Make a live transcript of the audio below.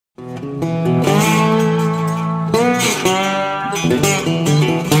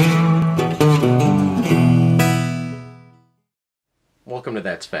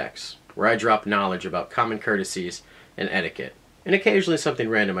Facts, where I drop knowledge about common courtesies and etiquette, and occasionally something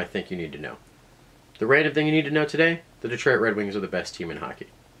random I think you need to know. The random thing you need to know today, the Detroit Red Wings are the best team in hockey.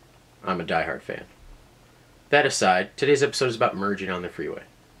 I'm a diehard fan. That aside, today's episode is about merging on the freeway.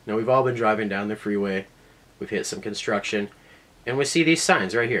 Now, we've all been driving down the freeway, we've hit some construction, and we see these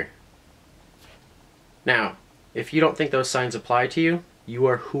signs right here. Now, if you don't think those signs apply to you, you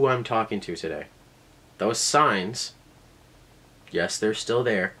are who I'm talking to today. Those signs, yes, they're still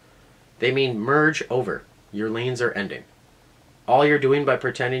there. They mean merge over. Your lanes are ending. All you're doing by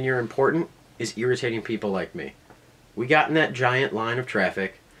pretending you're important is irritating people like me. We got in that giant line of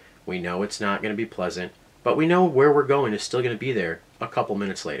traffic. We know it's not going to be pleasant, but we know where we're going is still going to be there a couple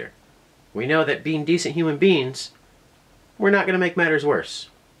minutes later. We know that being decent human beings, we're not going to make matters worse.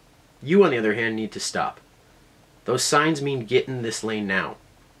 You, on the other hand, need to stop. Those signs mean get in this lane now.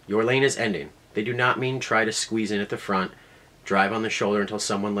 Your lane is ending. They do not mean try to squeeze in at the front, drive on the shoulder until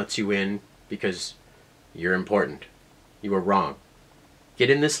someone lets you in because you're important. You are wrong. Get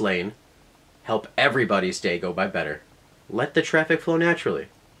in this lane. Help everybody's day go by better. Let the traffic flow naturally.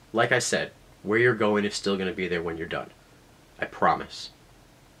 Like I said, where you're going is still going to be there when you're done. I promise.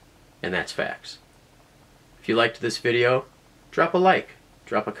 And that's facts. If you liked this video, drop a like,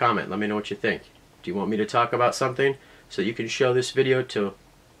 drop a comment, let me know what you think. Do you want me to talk about something so you can show this video to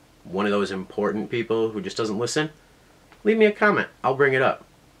one of those important people who just doesn't listen? Leave me a comment. I'll bring it up.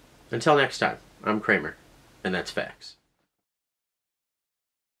 Until next time, I'm Cramer, and that's facts.